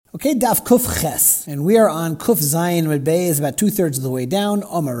Okay, Daf Kuf Ches, and we are on Kuf Zayin with Bay is about 2/3 of the way down.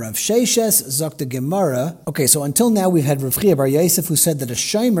 Omar Rav Sheishes, Zokta Gemara. Okay, so until now we've had Rav Chia Bar Yosef who said that a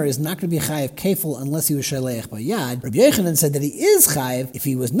shomer is not going to be chayiv kefil unless he was shaleich bayad. Rabbi Yochanan said that he is chayiv if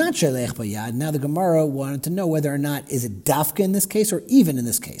he was not shaleich bayad. Now the Gemara wanted to know whether or not is it dafka in this case or even in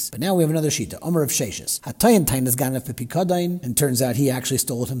this case. But now we have another shita. Omar Rav Sheishes. Hatayin tain is ganef bepikadayin, and turns out he actually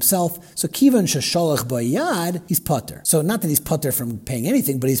stole it himself. So kivan sheshalach bayad, he's putter. So not that he's putter from paying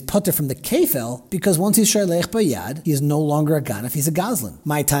anything, but he's putter from the kefil, because once he's shalech bayad, he is no longer a ganef, he's a gazlan.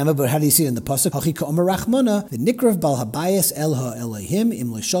 My time, but how do you see it in the pasuk? Hachika Omer Rachmana, the nikrav bal habayis el ha'elehim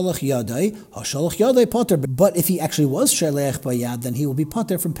im l'shalach yadai, ha'shalach yadai putter. But if he actually was shalech bayad, then he will be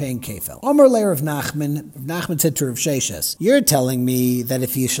putter from paying kefil. Omer leir of Nachman, Nachman said to Rav Sheishes, you're telling me that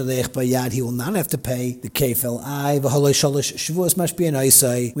if he's shalech bayad, he will not have to pay the kefil. I v'haloi shalish shvuos mashbi'an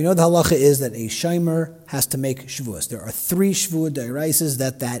oisai. We know the halacha is that a shomer has to make shvuos. There are 3 shvuah dairaises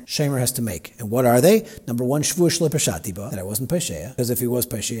that shomer has to make. And what are they? Number 1, shvuah shle pashati ba, that I wasn't pasheya, because if he was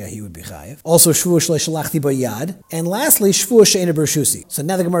pasheya, he would be chayiv. Also, shvuah shle shalachti ba yad. And lastly, shvuah she'ena bershusi. So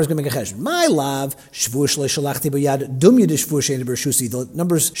now the Gemara is going to make a cheshbon. My lav, shvuah shle shalachti ba yad, dum yud shvuah she'ena bershusi. The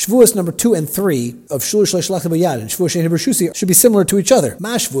numbers, shvuahs number 2 and 3 of shvuah shle shalachti ba yad and shvuah she'ena bershusi should be similar to each other.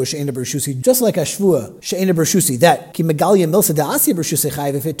 Ma shvuah she'ena bershusi, just like a shvuah she'ena bershusi, that ki megalia milsa da'asi bershusi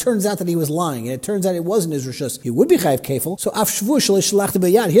chayiv, if it turns out that he was lying, and it turns out it wasn't his rishus, he would be chayiv kefil. So af shvuah shle shalachti ba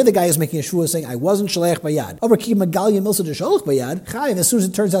yad, here the guy is making a shvuah saying, I wasn't shalech bayad. Over ki megalia milsa de shalach bayad, chayiv, as soon as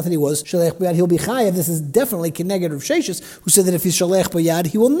it turns out that he was shalech bayad, he'll be chayiv. This is definitely kineged Rav Sheishes, who said that if he's shalech bayad,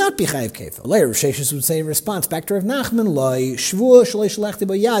 he will not be chayiv kefil. Later, Rav Sheishes would say in response, back to Rav Nachman, loy, shvuah shalech shalachti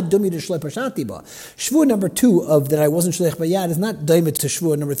bayad, dumi de shalech pashati ba. Shvuah number 2 of that I wasn't shalech bayad is not daimah to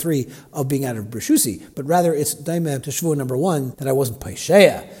shvuah number 3 of being out of Bershusi, but rather it's daimah to shvuah number 1 that I wasn't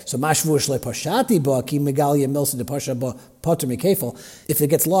pasheya. So ma shvuah shalech pashati ba, ki megalia milsa de pasha ba, potter me kefil. If it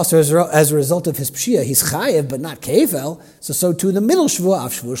gets lost as a result of his pshia, he's chayev but not kefil. So too the middle shvuah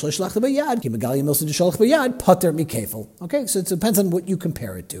af shvuah shlei shalach bayad ki megalia milsa de shalach bayad potter me kefil. Okay, so it depends on what you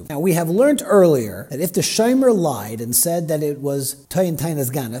compare it to. Now we have learned earlier that if the shomer lied and said that it was tayin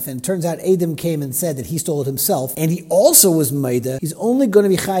tainas ganef, and it turns out Adam came and said that he stole it himself, and he also was maida, he's only going to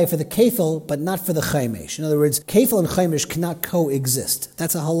be chayev for the kefil but not for the chaimesh. In other words, kefil and chaimesh cannot coexist.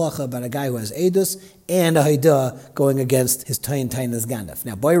 That's a halacha about a guy who has edus and a haidah going against his tayin tainas ganef.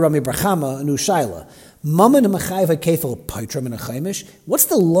 Now, boy Rami Bava Kamma Daf shaila, mammon machayev kefil paitram and a chaimish. What's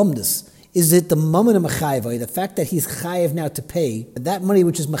the lumdus? Is it the mammon machayev, the fact that he's chayev now to pay that money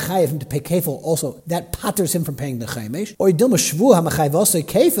which is machayev him to pay kefil, also that patters him from paying the chaimish? Or idilma shvuah machayev also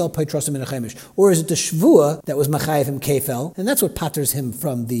kefil paitrasim in a chaimish? Or is it the shvuah that was machayev him kefil, and that's what patters him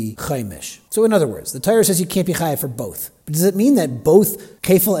from the chaimish? So in other words, the Torah says you can't be chayev for both. But does it mean that both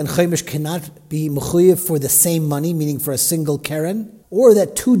kefil and chaimish cannot be mechuyev for the same money, meaning for a single keren? Or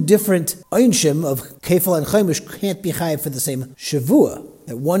that 2 different einshim of kefil and chaimish can't be chayev for the same shavua?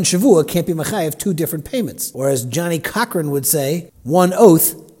 That one shavua can't be machayev 2 different payments. Or as Johnny Cochran would say, one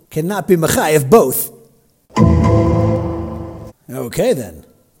oath cannot be machayev both. Okay then.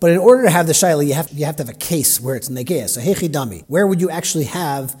 But in order to have the shaila, you have to have a case where it's negeah. So hechi dami, where would you actually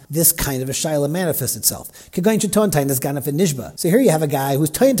have this kind of a shaila manifest itself? Kagayin sheton tainas ganef and nishba. So here you have a guy who's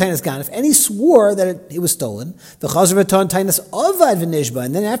tayin tainas ganef, and he swore that it was stolen. The chazer v'ton tainas avad v'nishba,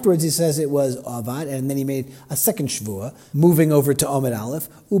 and then afterwards he says it was avad, and then he made a second shvuah, moving over to Omer Aleph.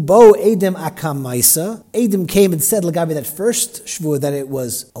 Ubo edim akam maisa. Edim came and said lagabi that first shvuah that it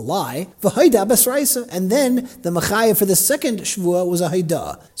was a lie. V'haida basraisa, and then the machayev for the second shvuah was a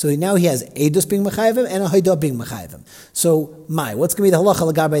haida. So now he has edus being mechayevim and a haidah being mechayevim. So, what's going to be the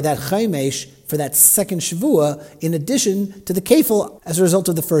halacha lagabe that chaimesh for that second shvuah, in addition to the kefil as a result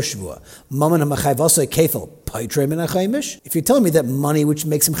of the first shvuah? Mammon ha'machayev also kefil paitrim and a chaimesh. If you're telling me that money which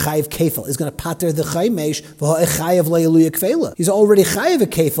makes him chayev kefil is going to pater the chaimesh, v'ha'echayev le'eluya kfela, he's already chayev a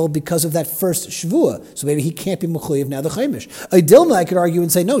kefil because of that first shvuah. So maybe he can't be mechuyev now the chaimesh. Dilma, I could argue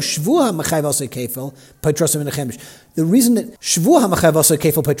and say no, shvuah ha'machayev also kefil paitrim and a chaimesh. The reason that shvuah ha'machayev also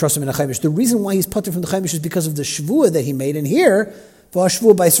kefil paitrim and a chaimesh, the reason why he's pater from the chaimesh is because of the shvuah that he made. And here, since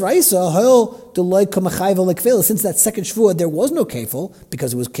that second shvuah there was no kefil,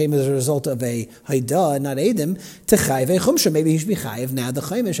 because it came as a result of a haidah, not edim, to chayve chumsha. Maybe he should be chayev now the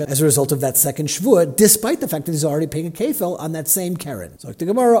chaimesh as a result of that second shvuah, despite the fact that he's already paying a kefil on that same keren. So the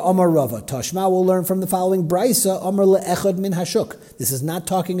Gemara Amar Rava Tashma will learn from the following brisa Amar le'echad min hashuk. This is not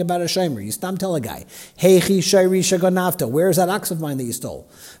talking about a shomer. You stam tell a guy, heichi shayri shaganavta. Where's that ox of mine that you stole?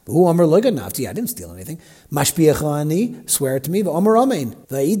 Who Amar leganavti? I didn't steal anything. Mashpiachani, swear it to me. Amar Amen.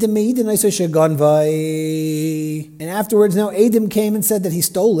 And afterwards, now Edom came and said that he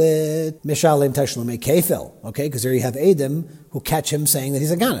stole it. Mishalem Tashlumei Kefil. Okay, because there you have Edom who catch him saying that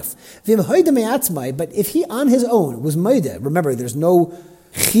he's a ganef. But if he on his own was Maida, remember there's no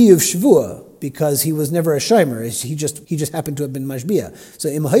Chiyuv Shvua, because he was never a shomer. He just happened to have been mashbia. So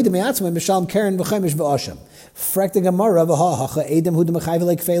im hayde me'atzma mishalm keren v'chaimish v'asham. Frak the Gemara v'ha edim hu d'machayv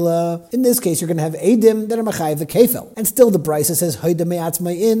le'kfela. In this case, you're going to have edim that are machayv the kefel. And still the brisa says hayde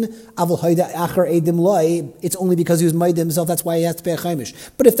me'atzma in avol hayde acher edim loy. It's only because he was ma'id himself. That's why he has to pay a chaimish.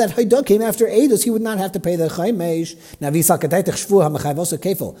 But if that hayde came after edus, he would not have to pay the chaimish. Now v'isakataytech shvu ha'machayv also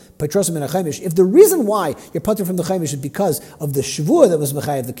kefel. Petrosim in a chaimish. If the reason why you're putter from the chaimish is because of the shvu that was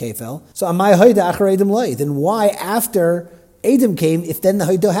machayv the kefel, so amay then why after Edom came, if then the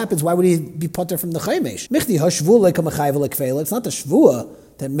Haidah happens, why would he be potter from the Chaimesh? It's not the Shvua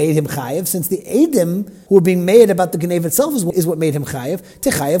that made him chayiv, since the Edom who were being made about the Genev itself is what made him chayiv, to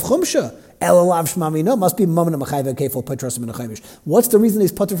chayiv chumsha. Elalav shmami, no, must be mamon machayiv kefil petrosim and chaimish. What's the reason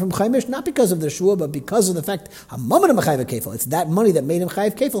he's potter from chaimish? Not because of the shua, but because of the fact mamon machayiv kefil. It's that money that made him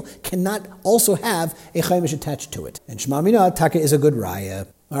chayiv kefil cannot also have a chaimish attached to it. And shmami no, taka is a good raya.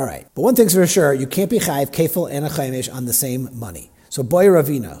 All right, but one thing's for sure, you can't be chayiv kefil and a chaimish on the same money. So boy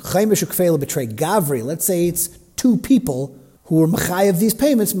ravina, chaimish ukfela betray gavri. Let's say it's two people who were mechayev these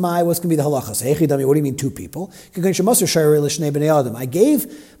payments. What's going to be the halacha? So, what do you mean two people? I gave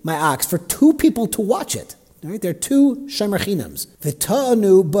my ox for two people to watch it. Right? There are two shomer chinams.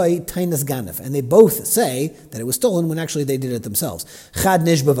 V'ta'anu by tainas ganef, and they both say that it was stolen when actually they did it themselves. Chad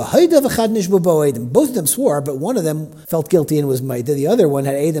nishba v'haida v'chad nishba bo'edim. Both of them swore, but one of them felt guilty and was maida. The other one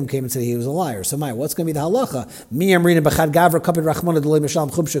had Edom came and said he was a liar. So what's going to be the halacha? Mi amrina b'chad gavra kapid rachmana d'loy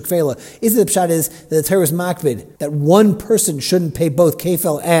misham chum shukfela. Is the pshat is that the Torah is makbid that one person shouldn't pay both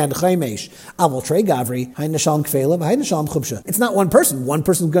kefel and chaimesh? Avol trei gavri hay nisham kfela v'hay nisham chumsha. It's not one person. One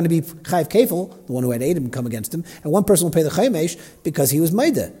person is going to be chayv kefel, the one who had Edom come against him, and one person will pay the chaimesh because he was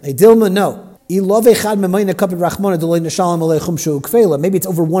maida. A dilma, no. Maybe it's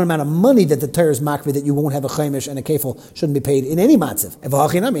over one amount of money that the Torah is makbid that you won't have a chaimish and a kefil shouldn't be paid in any matziv. And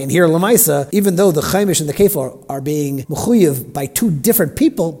here lamaisa, even though the chaimish and the kefil are being mechuyev by two different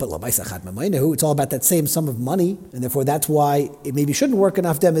people, but lamaisa chad memaynehu, it's all about that same sum of money, and therefore that's why it maybe shouldn't work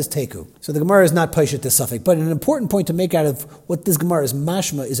enough dem is teku. So the Gemara is not paishet this suffix, but an important point to make out of what this Gemara is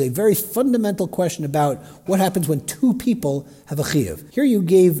mashma is a very fundamental question about what happens when two people have a chiyuv. Here you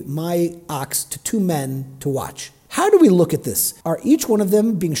gave my ox to two men to watch. How do we look at this? Are each one of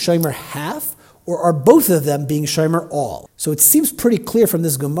them being shomer half, or are both of them being shomer all? So it seems pretty clear from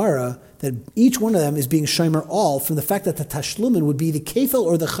this Gemara that each one of them is being shomer all from the fact that the tashlumin would be the kefil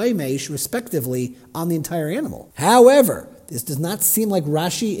or the chaimesh, respectively, on the entire animal. However, this does not seem like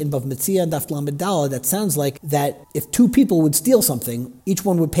Rashi in Bav Metzia and Daf Lamed Daled. That sounds like that if two people would steal something, each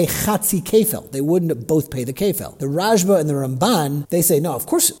one would pay chatzi kefel. They wouldn't both pay the kefel. The Rashba and the Ramban, they say, no, of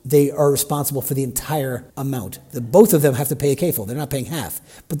course they are responsible for the entire amount. Both of them have to pay a kefel. They're not paying half.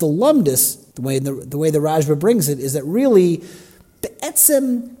 But the lumdus, the way the Rashba brings it, is that really, the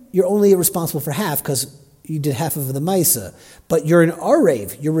etzem, you're only responsible for half because you did half of the maisa, but you're an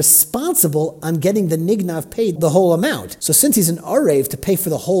arev. You're responsible on getting the nignav paid the whole amount. So since he's an arev to pay for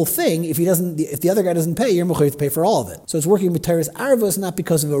the whole thing, if the other guy doesn't pay, you're mechuyev to pay for all of it. So it's working with Torah's arvos not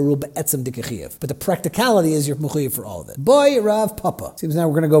because of a rule be'etzem dikachiev, but the practicality is you're mechuyev for all of it. Boy Rav Papa. Seems now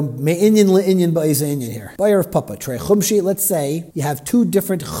we're going to go me'inyan le'inyan ba'isa inyan here. Boy Rav Papa. Trei chumshi. Let's say you have two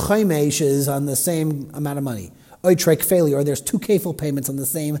different chaimeshes on the same amount of money. Or there's two kefil payments on the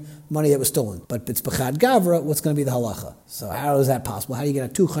same money that was stolen. But it's b'chad gavra, what's going to be the halacha? So how is that possible? How do you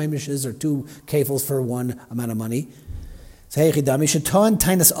get two chaimishes or two kefils for one amount of money? The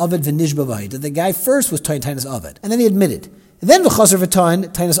guy first was toin tainas avid, and then he admitted. And then v'chaser v'toin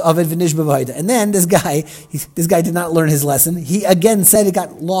tainas avid v'nishba v'hayda. And then this guy did not learn his lesson. He again said it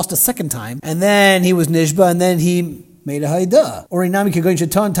got lost a second time, and then he was nishba, and then he made a haida. Or inami kegoin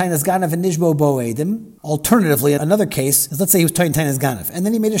sheton tainas ganav and nishbo bo edim. Alternatively, another case is, let's say he was toin tainas ganav, and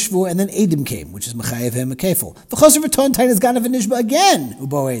then he made a shvu, and then edim came, which is mechayev him a kefil. V'chaser v'ton tainas ganav and nishba again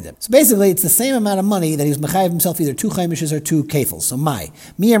ubo edim. So basically, it's the same amount of money that he was mechayev himself, either two chaimishes or two kefils. So mi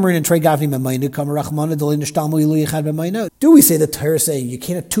amrin and trei gavni memaynu kamarachmana dolin nishtalmu ilu yichad memaynu. Do we say the Torah saying you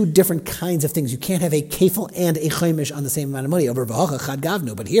can't have two different kinds of things? You can't have a kefil and a chaimish on the same amount of money over v'hacha chad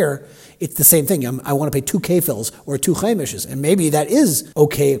gavnu. But here, it's the same thing. I want to pay two kefils or two chaimishes, and maybe that is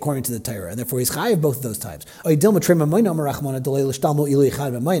okay according to the Torah, and therefore he's chayiv both of those those times.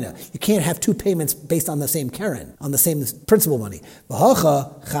 You can't have two payments based on the same keren, on the same principal money.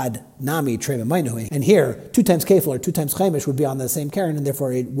 And here, 2 times kefil or 2 times chaimish would be on the same keren, and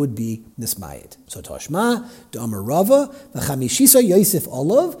therefore it would be nismayit. So Toshma, D'Amar Rava, v'chamishisa Yosef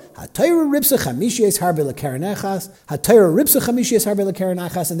olav, hatayra ripsa chamishiyas harbe lekeren echas, hatayra ripsa chamishiyas harbe lekeren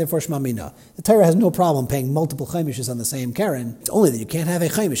echas, and therefore Shma Mina. The Torah has no problem paying multiple chaimishes on the same keren. It's only that you can't have a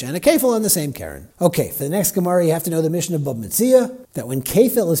chaimish and a kefil on the same keren. Okay, for the next Gemara, you have to know the Mishnah of Bava Metzia, that when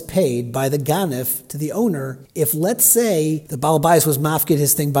kefil is paid by the ganif to the owner, if let's say the Baal Bayis was mafkid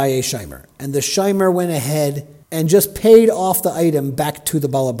his thing by a shimer, and the shimer went ahead and just paid off the item back to the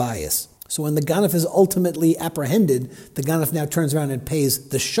Baal Bayis. So when the ganif is ultimately apprehended, the ganif now turns around and pays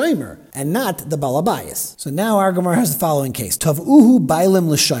the shomer and not the balabayas. So now our Gemara has the following case. Tav'uhu bailim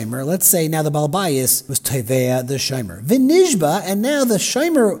l'shomer. Let's say now the balabayas was tevea the shomer. V'nishba, and now the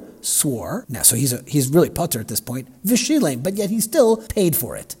shomer swore. Now, so he's really putter at this point. V'shilem, but yet he still paid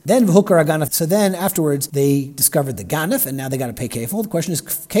for it. Then v'hukar ganif. So then afterwards they discovered the ganif, and now they got to pay kefil. The question is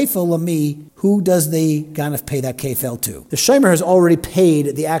kefil lami. Who does the ganif pay that kefil to? The shomer has already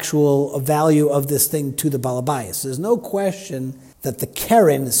paid the actual value of this thing to the balabayas. So there's no question that the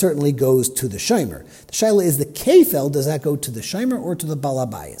keren certainly goes to the shomer. The shaila is the kefil, does that go to the shomer or to the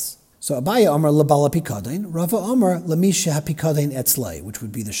balabayas? So Abaya Amar LaBala Pikadain, Rava Amar LaMisha HaPikadain Etzlai, which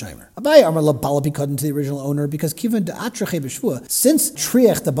would be the Shimer. Abaya Amar LaBala Pikadain to the original owner, because Kivan de Atrache B'Shvua, since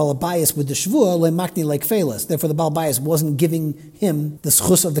Triach the Balabayas with the Shvua, lemakni like Felas, therefore the Balabayas wasn't giving him the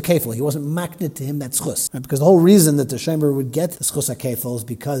schus of the kefil. He wasn't maknit to him that schus. Right? Because the whole reason that the Shimer would get the schus of kefil is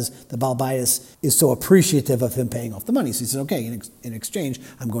because the Balabayas is so appreciative of him paying off the money. So he says, okay, in exchange,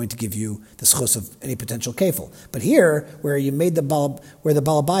 I'm going to give you the schus of any potential kefil. But here, where you made the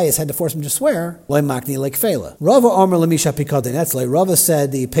Balabayas had to force him to swear, makni like fela. Rava Amar Lamisha Pikadain Etzlai. Rava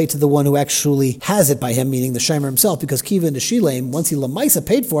said that you pay to the one who actually has it by him, meaning the shomer himself, because Kiva and the Shilem, once he lamaisa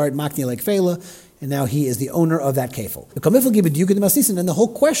paid for it, makni like fela, and now he is the owner of that kefil. And the whole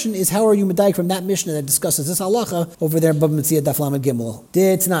question is, how are you medayik from that Mishnah that discusses this halacha over there in Bava Metzia Daf Lamed Gimel?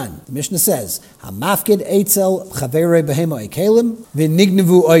 Ditznan. The Mishnah says, Hamafkid eitzel chaverei behema ekelim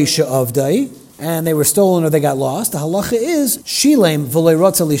v'nignevu oisha avdai. And they were stolen or they got lost. The halacha is shilem v'lei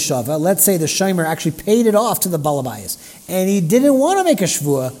rotza lishava. Let's say the shomer actually paid it off to the balabayas, and he didn't want to make a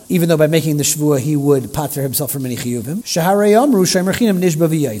shvua, even though by making the shvua he would pater himself from any chiyuvim. Shaharei amru shomer chinam nishba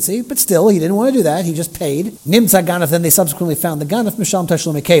v'yaitzi. But still, he didn't want to do that. He just paid. Nimtza ganaf. Then they subsequently found the ganaf misham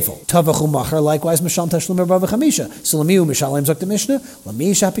tashlum ekefil. Tavachu macher. Likewise misham tashlum Bava Chamisha. So lamiu mishalem zok the Mishnah.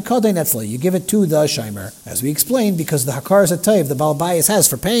 Lamisha pikadain etzla. You give it to the shomer, as we explained, because the hakaras atayv the balabayas has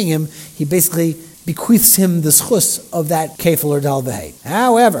for paying him, he basically bequeaths him the schus of that kefil or dal v'hei.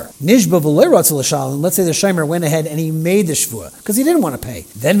 However, nishba v'lei rotza l'shalom, let's say the shomer went ahead and he made the shvua because he didn't want to pay.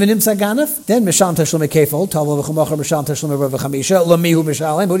 Then v'nimtza ganaf, then misham tashlum kefil, tavol v'chumacher misham tashlum Bava Chamisha, lamihu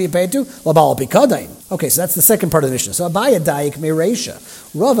mishalem, who do you pay it to? Labal pikadain. Okay, so that's the second part of the Mishnah. So Abaya daik mereisha,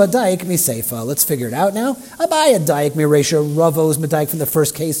 Rava daik miseifa. Let's figure it out now. Abaya daik mereisha, Rava was medaik from the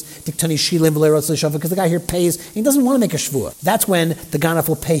first case, diktani shilim v'lei rotza l'shalom, because the guy here pays and he doesn't want to make a shvua. That's when the ganaf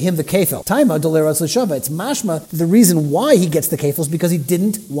will pay him the kefil. Taima delei. It's mashma. The reason why he gets the kefil is because he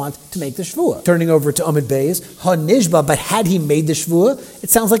didn't want to make the shvua. Turning over to Amid Beis, ha nishba. But had he made the shvua, it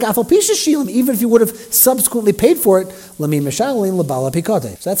sounds like afal pisha shilim. Even if he would have subsequently paid for it, lami mishalim labala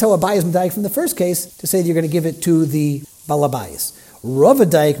pikate. So that's how Abai is medayik from the first case to say that you're going to give it to the balabayis. Rava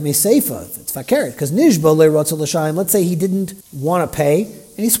daik meseifa. It's fakeret because nishba le rotza l'shalim. Let's say he didn't want to pay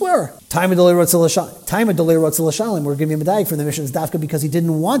and he swore. Time of delay rotza l'shalim. We're giving him a medayik from the Mishnah's dafka because he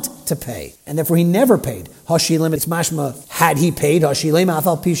didn't want to pay, and therefore he never paid. Hashilim, it's mashma. Had he paid, hashilim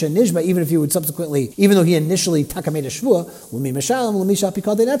afal pisha nishba. Even if he would subsequently, even though he initially taka made a shvua, lumi mishalim, lumi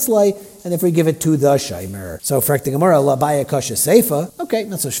shapikadei netzlai, and therefore you give it to the shaymer. So for the Gemara, labaya kasha seifa. Okay,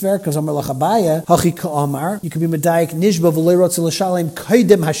 not so shver because Amar lachabaya hachi ka'amar. You could be medayik nishba v'lei rotza l'shalim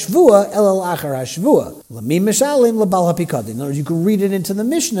kaidem hashvua elal achar hashvua. Lumi mishalim labal hapikadei. In other words, you can read it into the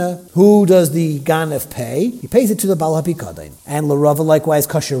Mishnah. Who does the ganef pay? He pays it to the Bal HaPikadain. And L'Rava likewise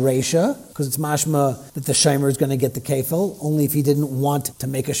kasher reisha, because it's mashma that the shomer is going to get the kefil, only if he didn't want to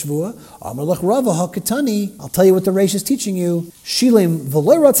make a shvua. Amar lech Rava hakatani. I'll tell you what the reisha is teaching you. Shilem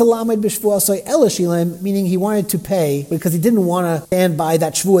v'lei ratza lamed b'shvua asay ela shilem, meaning he wanted to pay because he didn't want to stand by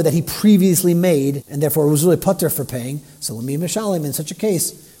that shvua that he previously made, and therefore was really putter for paying. So l'mi mishalim, in such a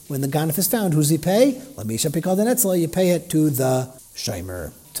case, when the ganef is found, who's he pay? L'mi shapikadain etzla, you pay it to the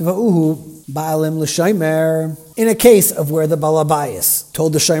shomer. Tava'uhu ba'alim l'shomer. In a case of where the balabayas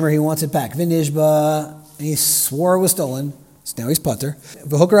told the shomer he wants it back, v'nishba, and he swore it was stolen, So now he's pater.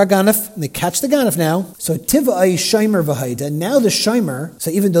 V'hokar haganaf, and they catch the ganaf now. So tivai shomer v'haida. Now the shomer, so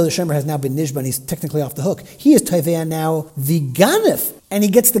even though the shomer has now been nishba and he's technically off the hook, he is tavea now the ganaf. And he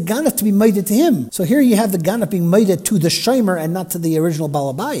gets the ganaf to be maided to him. So here you have the ganaf being maided to the shomer and not to the original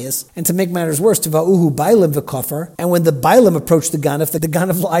balabayas. And to make matters worse, tiva'uhu bailim v'kofar. And when the bailim approached the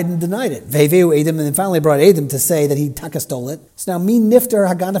ganaf lied and denied it. Ve'veu edim, and then finally brought edim to say that he taka stole it. So now, min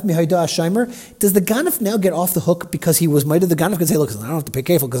nifter haganaf mihaida shomer. Does the ganaf now get off the hook because he was maided? The ganaf can say, look, I don't have to pay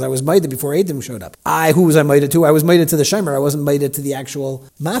careful because I was maided before edim showed up. Who was I maided to? I was maided to the shomer. I wasn't maided to the actual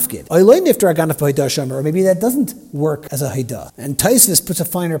mafkid. Oiloi nifter haganaf mihaida shomer. Or maybe that doesn't work as a haida. And Taisus puts a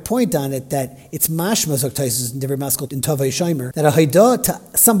finer point on it that it's mashma Taisus in different maskot in Tavai Shaimer that a haida to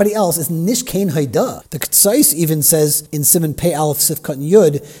somebody else is nishkein haida. The Ktsais even says in Simon Pei Aleph Sifkat and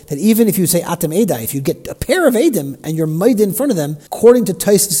Yud that even if you say Atem Edai, if you get a pair of Edim and you're maida in front of them, according to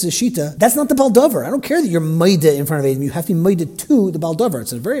Taisus' Shita, that's not the baldover. I don't care that you're maida in front of Edim. You have to be maida to the baldover.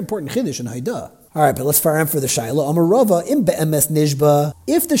 It's a very important chiddush in haida. All right, but let's fire him for the Shaila. Amarava im be'emes nishba.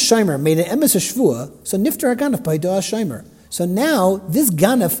 If the Shaimer made an emes shvua, so nifter haganaf by doa Shaimer. So now, this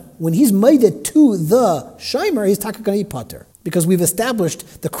ganaf, when he's maided to the Shaimer, he's taka gonna pater. Because we've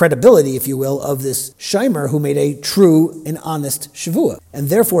established the credibility, if you will, of this Shaimer who made a true and honest shavua. And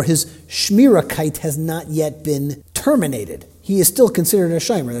therefore, his shmirakite has not yet been terminated. He is still considered a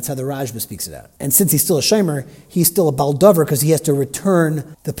Shaimer. That's how the Rajba speaks it out. And since he's still a Shaimer, he's still a baldover because he has to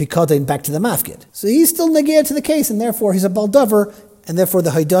return the pikadain back to the mafkid. So he's still negayah to the case, and therefore he's a baldover, and therefore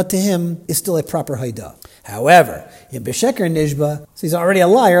the haida to him is still a proper haida. However, in Besheker Nishba, so he's already a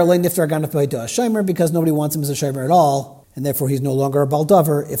liar, Shaimer, because nobody wants him as a Shaimer at all, and therefore he's no longer a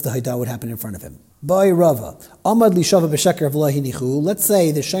baldover if the haida would happen in front of him. By Rava, Amad li Shava Besheker V'lahinichu. Let's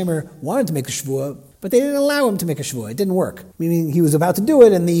say the Shaimer wanted to make a shvua, but they didn't allow him to make a shvua. It didn't work. Meaning he was about to do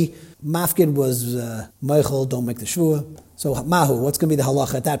it, and the mafkid was Meichel, don't make the shvua. So Mahu, what's going to be the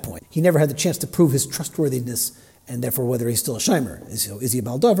halacha at that point? He never had the chance to prove his trustworthiness, and therefore whether he's still a Shaimer. Is he a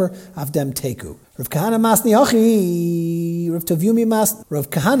baldover? Avdem teku. Rav Kahana masni hachi. Rav Tavyumi masni. Rav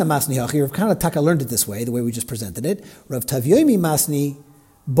Kahana masni hachi. Rav Kahana Taka learned it this way, the way we just presented it. Rav Tavyumi masni.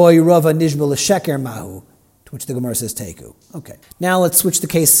 Boy Rava nishba l'sheker mahu. To which the Gemara says teku. Okay. Now let's switch the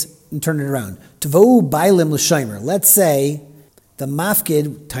case and turn it around. Tvohu bailim l'shaimer. Let's say the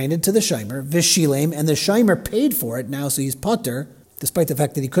mafkid tainted to the Shaimer, vishilem, and the Shaimer paid for it now, so he's pater, despite the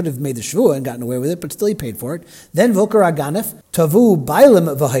fact that he could have made the shvua and gotten away with it, but still he paid for it. Then vokar aganef tavu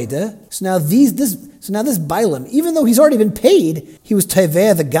bailim v'haida. So now this bailim, even though he's already been paid, he was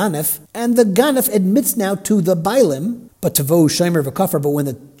teveh the ganef, and the ganef admits now to the bailim. But tavo Shaimer v'kafar. But when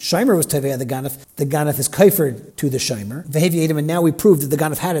the Shaimer was teveh the ganef is kaifered to the Shaimer. V'hevi edim, and now we proved that the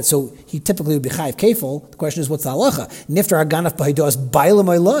ganef had it, so he typically would be chayiv kefil. The question is, what's the halacha? Niftar haganef b'haidos bailim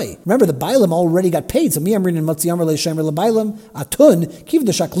oiloi. Remember, the bailim already got paid. So mi amrin and matzi amar le Shaimer le bailim atun kiv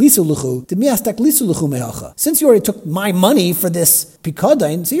the shak lisu luchu de mi astak lisu luchu mehacha. Since you already took my money for this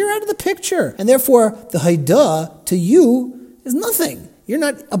pikadain, so you're out of the picture, and therefore the haida to you is nothing. You're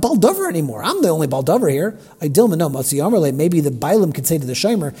not a baldover anymore. I'm the only baldover here. Maybe the bailim could say to the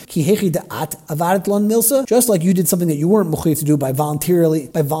Shaimer, Ki hechi da'at avaret lon milsa, just like you did something that you weren't mechuyev to do by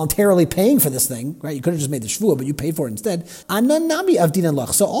voluntarily paying for this thing, right? You could have just made the shvua, but you paid for it instead. Anan nami avdinan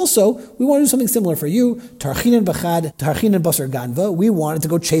lach. So also, we want to do something similar for you. Tarchinan b'chad, tarchinan basar ganva. We wanted to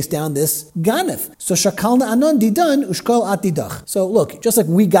go chase down this ganef. So shakalna anan didan ushkal at didach. So look, just like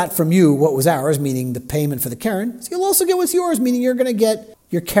we got from you what was ours, meaning the payment for the Karen, so you'll also get what's yours, meaning you're going to get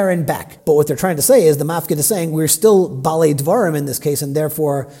your Karen back. But what they're trying to say is the mafkid is saying we're still balei dvarim in this case, and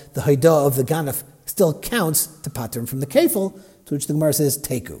therefore the haida of the ganef still counts to pater from the kefil, to which the Gemara says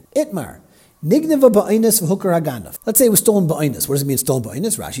teku. Itmar. Nigneva ba'inus v'hukar haganef. Let's say it was stolen ba'inus. What does it mean stolen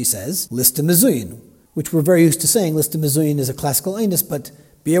ba'inus? Rashi says lista mezuyin, which we're very used to saying. Lista mezuyin is a classical inus, but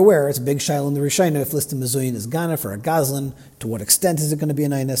be aware, it's a big shaila in the Rishayna if lista mezuyin is ganef or a gazlan. To what extent is it going to be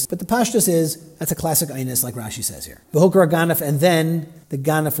an inus? But the pashtus is, that's a classic inus like Rashi says here. V'hukar haganef, and then the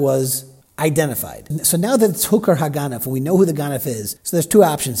ganef was identified. So now that it's hukar haganef, and we know who the ganef is, so there's two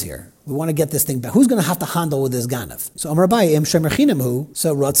options here. We want to get this thing back. Who's going to have to handle with this ganef? So Amar Abaye, im shemer chinam hu,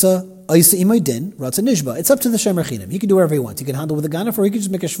 so Ratza Oisa Imoidin, Ratza Nishba. It's up to the Shemer Chinam. He can do whatever he wants. He can handle with the ganef, or he can just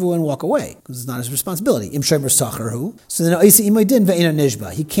make a shvu and walk away, because it's not his responsibility. Im Shemer Sacher hu. So then Oisa Imoidin ve'ena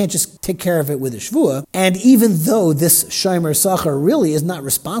Nishba. He can't just take care of it with a shvua. And even though this Shemer Sacher really is not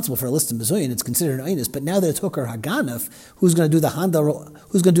responsible for a list of mezuyin, it's considered an einus. But now that it's hukar haganef, who's going to do the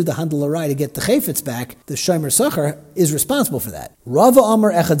handle arai to get the chayfetz back? The Shemer Sacher is responsible for that. Rava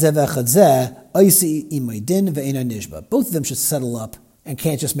Amar echad zeh ve'echad zeh. Both of them should settle up and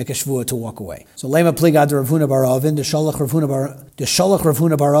can't just make a shvua to walk away. So lema pligad Rav Huna bar Avin, the shalach Rav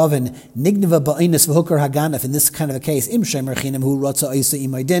Huna bar Avin, nigniva ba'inus v'hukar haganaf. In this kind of a case, im shemer chinam hu rotza oisa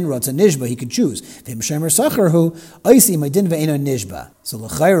imaydin rotza nishba. He could choose. V'im shemer sachar hu oisa imaydin ve'eno nishba. So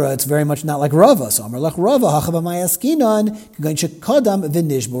l'chayra, it's very much not like Rava. So Amar lach Rava hachava mayaskinon k'gain shekodam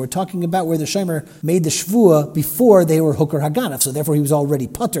v'nishba. We're talking about where the shemer made the shvua before they were hukar haganaf. So therefore, he was already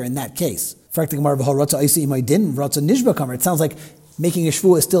putter in that case. It sounds like making a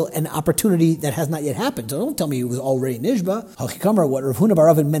shvuah is still an opportunity that has not yet happened. So don't tell me he was already nishba. What Rav Huna bar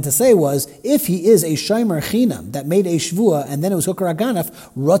Avin meant to say was, if he is a shomer chinam that made a shvuah and then it was hukar haganaf,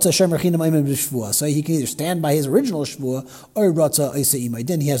 rotza shomer chinam ayman b'shvuah. So he can either stand by his original shvuah or rotza oisa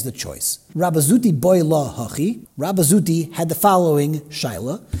imaydin. He has the choice. Rabbazuti boy la hachi. Rabbazuti had the following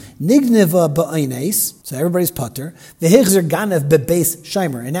shaila: Nigneva ba'aines. So everybody's putter. V'hichzer ganav bebeis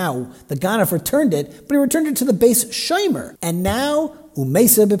shimer. And now the ganav returned it, but he returned it to the base shimer. And now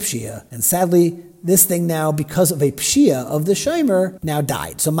umesa b'pshia. And sadly, this thing now, because of a pshia of the shimer, now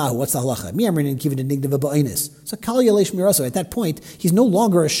died. So mahu, what's the halacha? Mi'amrin given to nigneva ba'aines. So kal yalesh miraso. At that point, he's no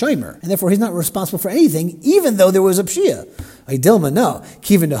longer a shimer, and therefore he's not responsible for anything, even though there was a pshia. Dilma, no.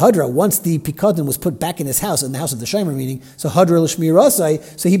 Kivin to Hadra, once the Pikadon was put back in his house, in the house of the Shomer meaning, so Hadra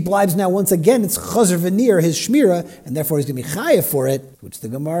l'shmirasai, so he blibes now once again, it's Chazer Veneer, his Shmira, and therefore he's going to be Chayev for it, which the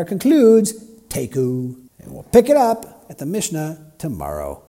Gemara concludes, Teku. And we'll pick it up at the Mishnah tomorrow.